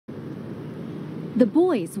The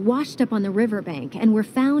boys washed up on the riverbank and were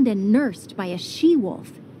found and nursed by a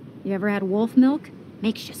she-wolf. You ever had wolf milk?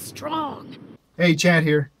 Makes you strong. Hey, Chad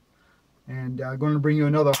here, and I'm going to bring you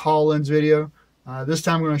another HoloLens video. This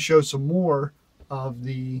time I'm going to show some more of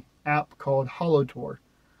the app called HoloTour.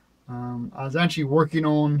 I was actually working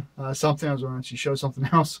on something. I was going to actually show something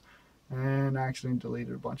else, and I accidentally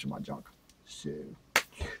deleted a bunch of my junk. So,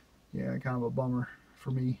 yeah, kind of a bummer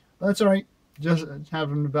for me. But that's all right. Just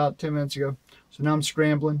happened about 10 minutes ago. So now I'm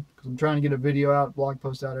scrambling because I'm trying to get a video out, blog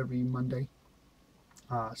post out every Monday.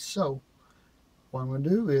 So what I'm going to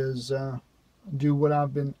do is do what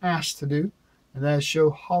I've been asked to do, and that is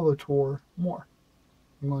show HoloTour more.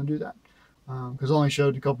 I'm going to do that because I only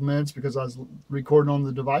showed a couple minutes because I was recording on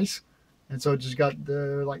the device, and so it just got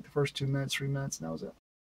like the first 2 minutes, 3 minutes, and that was it.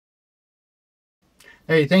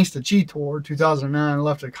 Hey, thanks to Chitore 2009,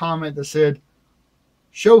 left a comment that said,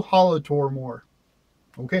 "Show HoloTour more."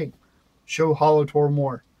 Okay, show HoloTour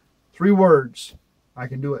more. 3 words. I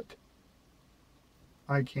can do it.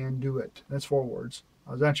 I can do it. That's 4 words.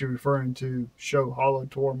 I was actually referring to show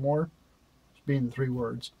HoloTour more as being the 3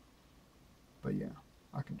 words. But yeah,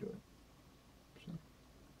 I can do it. So,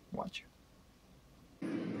 watch.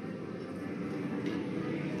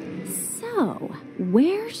 So,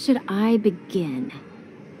 where should I begin?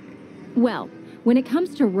 Well, when it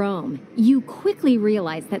comes to Rome, you quickly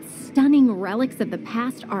realize that stunning relics of the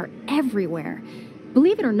past are everywhere.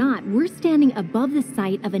 Believe it or not, we're standing above the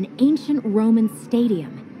site of an ancient Roman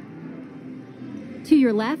stadium. To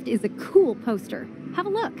your left is a cool poster. Have a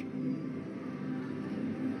look.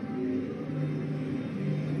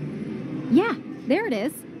 Yeah, there it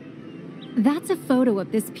is. That's a photo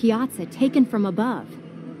of this piazza taken from above.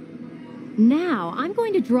 Now, I'm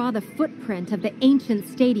going to draw the footprint of the ancient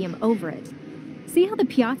stadium over it. See how the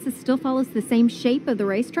piazza still follows the same shape of the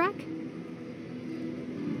racetrack?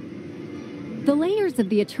 The layers of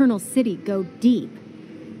the Eternal City go deep.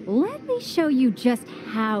 Let me show you just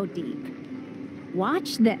how deep.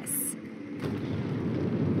 Watch this.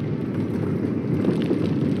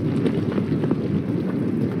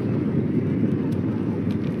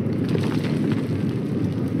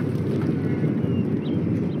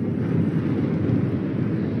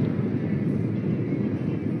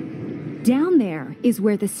 Down there is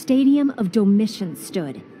where the Stadium of Domitian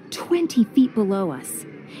stood, 20 feet below us.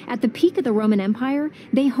 At the peak of the Roman Empire,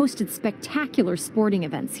 they hosted spectacular sporting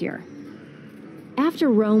events here. After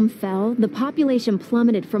Rome fell, the population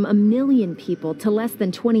plummeted from 1 million people to less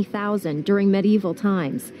than 20,000 during medieval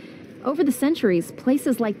times. Over the centuries,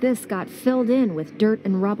 places like this got filled in with dirt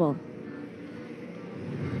and rubble.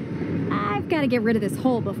 I've got to get rid of this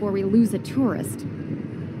hole before we lose a tourist.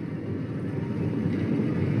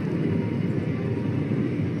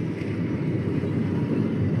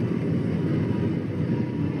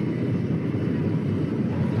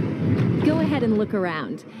 Go ahead and look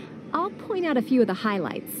around. I'll point out a few of the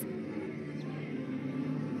highlights.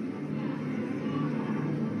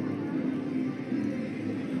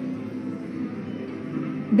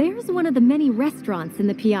 There's one of the many restaurants in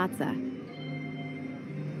the piazza.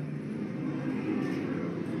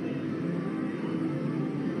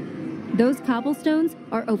 Those cobblestones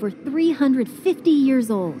are over 350 years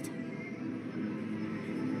old.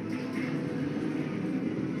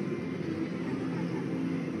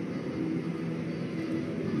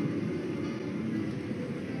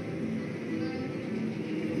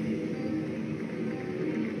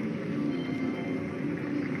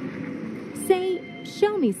 Say,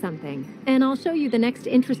 show me something, and I'll show you the next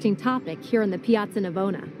interesting topic here on the Piazza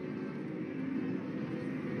Navona.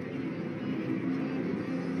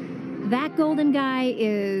 That golden guy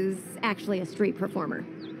is actually a street performer.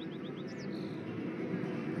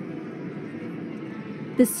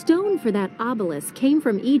 The stone for that obelisk came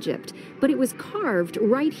from Egypt, but it was carved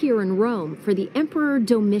right here in Rome for the Emperor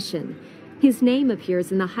Domitian. His name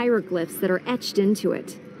appears in the hieroglyphs that are etched into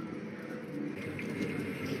it.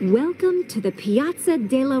 Welcome to the Piazza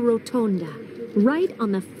De La Rotunda, right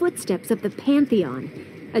on the footsteps of the Pantheon,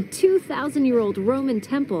 a 2,000-year-old Roman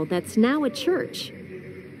temple that's now a church.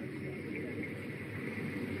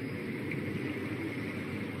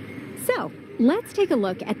 So, let's take a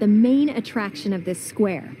look at the main attraction of this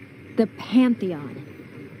square, the Pantheon.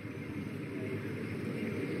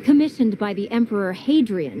 Commissioned by the Emperor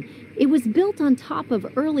Hadrian, it was built on top of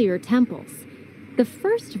earlier temples. The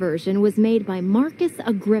first version was made by Marcus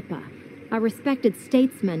Agrippa, a respected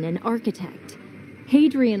statesman and architect.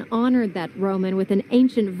 Hadrian honored that Roman with an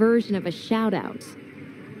ancient version of a shout-out.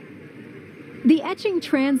 The etching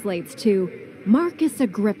translates to, Marcus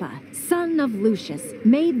Agrippa, son of Lucius,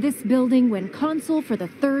 made this building when consul for the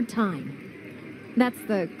 3rd time. That's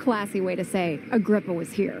the classy way to say Agrippa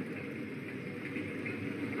was here.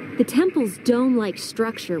 The temple's dome-like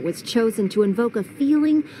structure was chosen to invoke a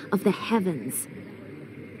feeling of the heavens.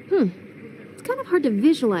 It's kind of hard to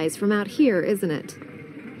visualize from out here, isn't it?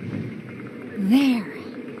 There.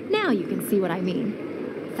 Now you can see what I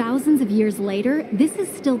mean. Thousands of years later, this is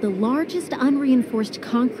still the largest unreinforced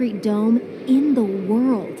concrete dome in the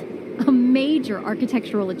world. A major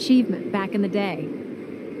architectural achievement back in the day.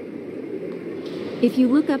 If you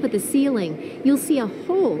look up at the ceiling, you'll see a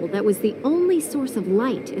hole that was the only source of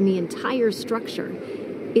light in the entire structure.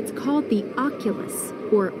 It's called the oculus,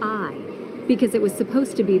 or eye, because it was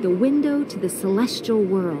supposed to be the window to the celestial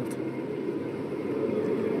world.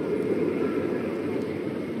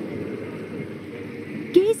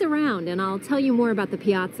 Gaze around and I'll tell you more about the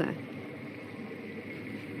piazza.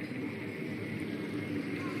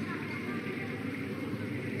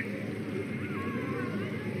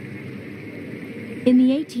 In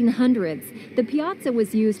the 1800s, the piazza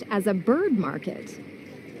was used as a bird market.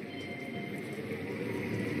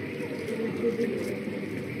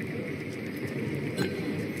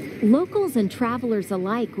 Locals and travelers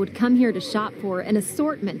alike would come here to shop for an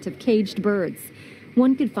assortment of caged birds.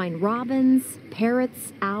 One could find robins,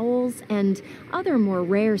 parrots, owls, and other more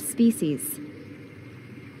rare species.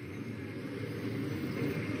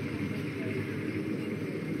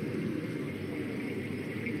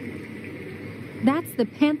 That's the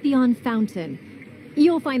Pantheon Fountain.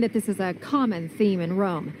 You'll find that this is a common theme in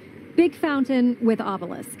Rome. Big fountain with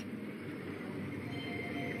obelisk.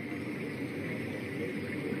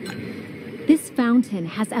 This fountain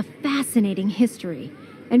has a fascinating history,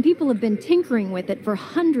 and people have been tinkering with it for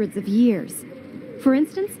hundreds of years. For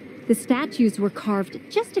instance, the statues were carved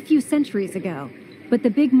just a few centuries ago, but the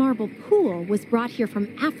big marble pool was brought here from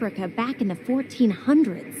Africa back in the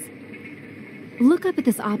 1400s. Look up at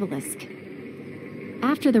this obelisk.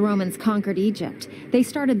 After the Romans conquered Egypt, they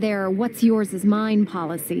started their what's yours is mine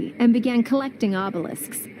policy and began collecting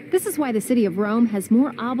obelisks. This is why the city of Rome has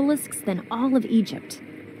more obelisks than all of Egypt.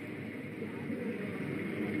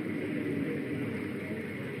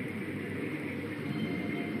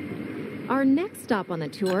 Our next stop on the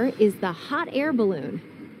tour is the hot air balloon.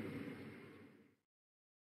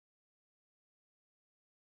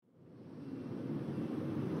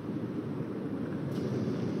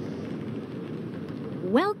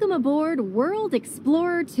 Welcome aboard World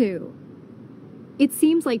Explorer 2. It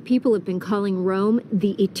seems like people have been calling Rome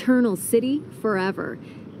the Eternal City forever.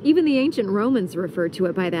 Even the ancient Romans referred to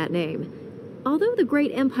it by that name. Although the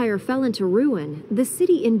great empire fell into ruin, the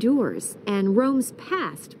city endures, and Rome's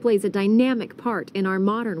past plays a dynamic part in our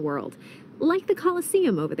modern world, like the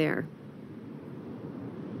Colosseum over there.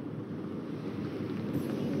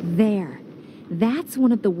 There. That's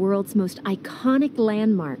one of the world's most iconic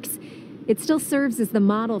landmarks. It still serves as the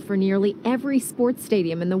model for nearly every sports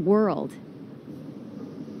stadium in the world.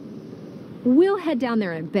 We'll head down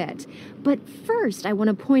there in a bit, but first I want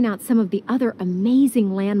to point out some of the other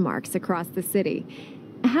amazing landmarks across the city.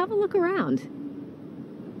 Have a look around.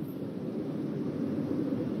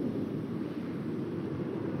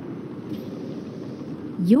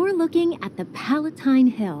 You're looking at the Palatine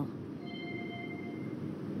Hill.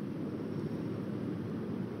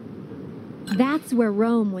 That's where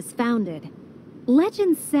Rome was founded.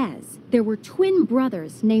 Legend says there were twin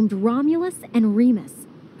brothers named Romulus and Remus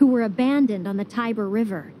who were abandoned on the Tiber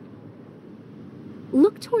River.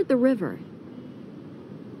 Look toward the river.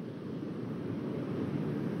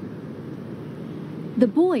 The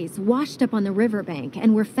boys washed up on the riverbank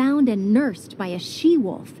and were found and nursed by a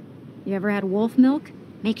she-wolf. You ever had wolf milk?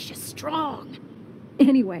 Makes you strong.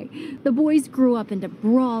 Anyway, the boys grew up into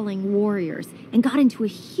brawling warriors and got into a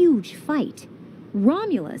huge fight.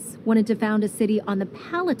 Romulus wanted to found a city on the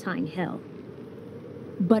Palatine Hill.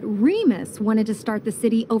 But Remus wanted to start the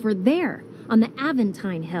city over there on the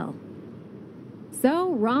Aventine Hill.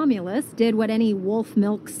 So Romulus did what any wolf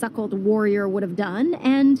milk suckled warrior would have done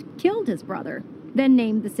and killed his brother, then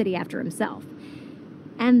named the city after himself.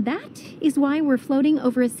 And that is why we're floating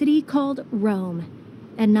over a city called Rome,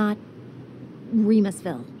 and not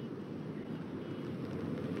Remusville.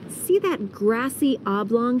 See that grassy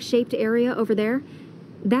oblong-shaped area over there?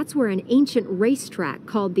 That's where an ancient racetrack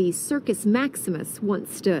called the Circus Maximus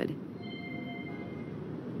once stood.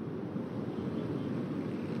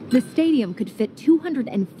 The stadium could fit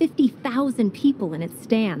 250,000 people in its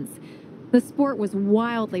stands. The sport was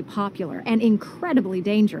wildly popular and incredibly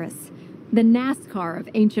dangerous. The NASCAR of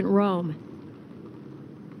ancient Rome.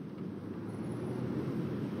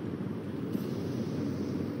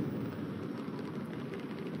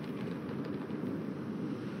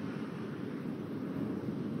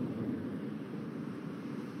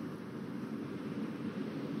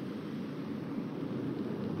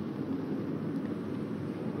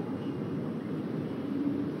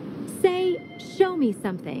 show me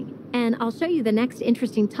something, and I'll show you the next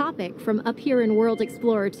interesting topic from up here in World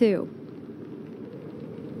Explorer 2.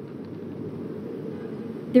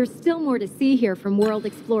 There's still more to see here from World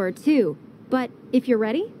Explorer 2, but if you're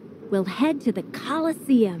ready, we'll head to the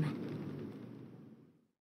Colosseum.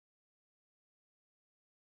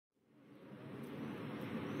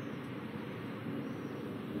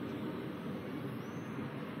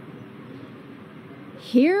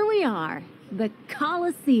 Here we are, the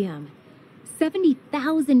Colosseum.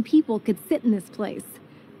 70,000 people could sit in this place.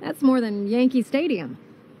 That's more than Yankee Stadium.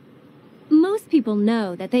 Most people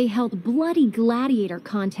know that they held bloody gladiator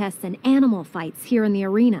contests and animal fights here in the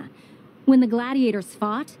arena. When the gladiators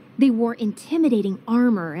fought, they wore intimidating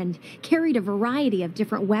armor and carried a variety of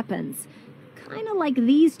different weapons, kind of like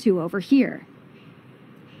these two over here.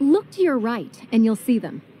 Look to your right and you'll see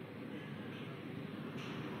them.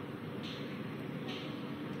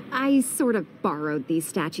 I sort of borrowed these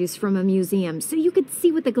statues from a museum so you could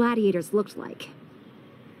see what the gladiators looked like.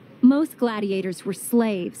 Most gladiators were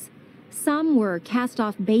slaves. Some were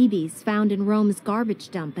cast-off babies found in Rome's garbage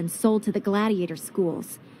dump and sold to the gladiator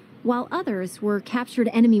schools, while others were captured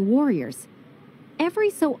enemy warriors. Every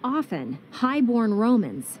so often, high-born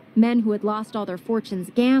Romans, men who had lost all their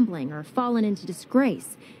fortunes gambling or fallen into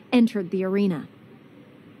disgrace, entered the arena.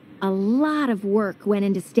 A lot of work went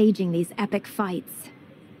into staging these epic fights.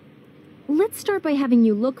 Let's start by having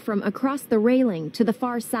you look from across the railing to the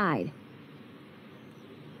far side.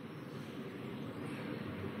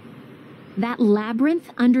 That labyrinth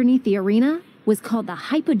underneath the arena was called the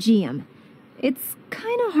Hypogeum. It's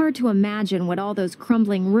kind of hard to imagine what all those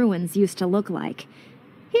crumbling ruins used to look like.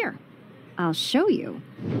 Here, I'll show you.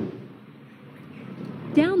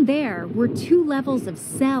 Down there were 2 levels of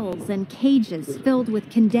cells and cages filled with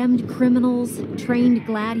condemned criminals, trained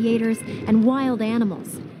gladiators, and wild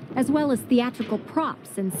animals, as well as theatrical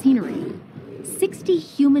props and scenery. 60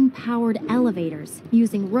 human-powered elevators,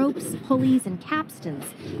 using ropes, pulleys, and capstans,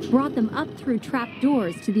 brought them up through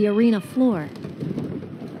trapdoors to the arena floor.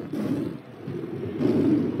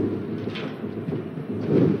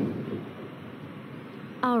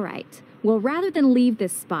 All right, well, rather than leave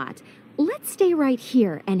this spot, let's stay right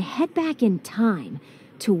here and head back in time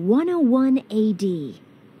to 101 AD.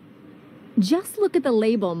 Just look at the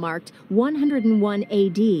label marked 101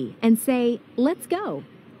 AD and say, let's go.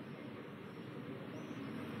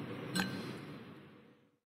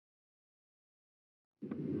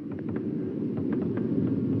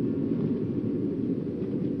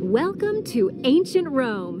 Welcome to ancient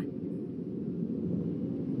Rome.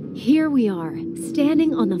 Here we are,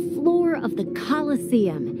 standing on the floor of the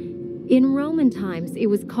Colosseum. In Roman times, it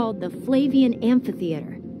was called the Flavian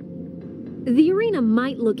Amphitheater. The arena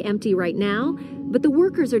might look empty right now, but the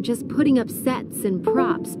workers are just putting up sets and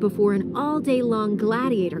props before an all-day-long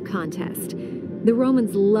gladiator contest. The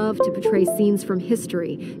Romans love to portray scenes from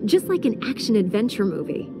history, just like an action-adventure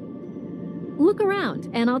movie. Look around,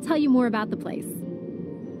 and I'll tell you more about the place.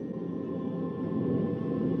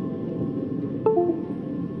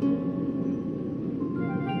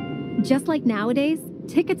 Just like nowadays,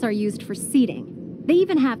 tickets are used for seating. They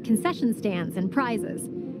even have concession stands and prizes.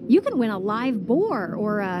 You can win a live boar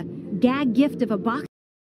or a gag gift of a box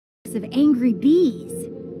of angry bees.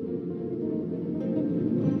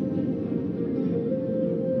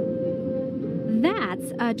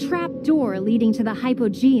 That's a trap door leading to the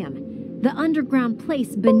Hypogeum, the underground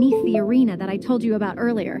place beneath the arena that I told you about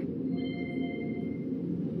earlier.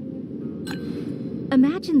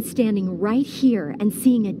 Imagine standing right here and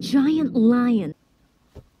seeing a giant lion.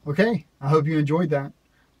 Okay, I hope you enjoyed that.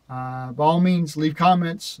 By all means, leave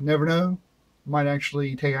comments. Never know, might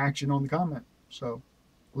actually take action on the comment. So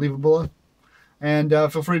leave it below. And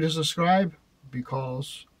feel free to subscribe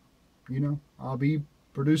because, you know, I'll be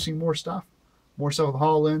producing more stuff with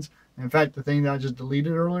HoloLens. In fact, the thing that I just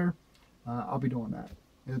deleted earlier, I'll be doing that.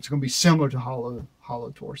 It's going to be similar to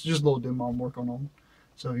HoloTour. So just a little demo I'm working on.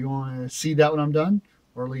 So if you want to see that when I'm done,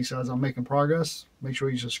 or at least as I'm making progress, make sure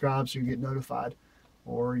you subscribe so you get notified.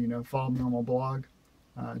 Or, you know, follow me on my blog,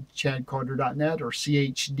 chadcarter.net or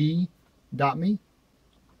chd.me.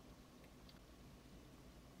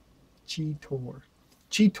 Chitore.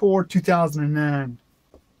 Chitore 2009.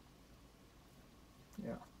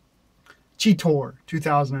 Yeah. Chitore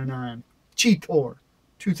 2009. Chitore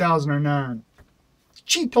 2009.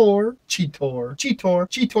 Chitore. Chitore. Chitore.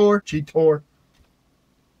 Chitore. Chitore.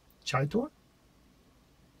 Chitore?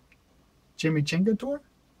 Jimmy Chingator?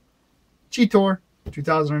 Chitore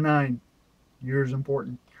 2009. Year is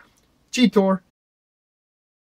important. Chitore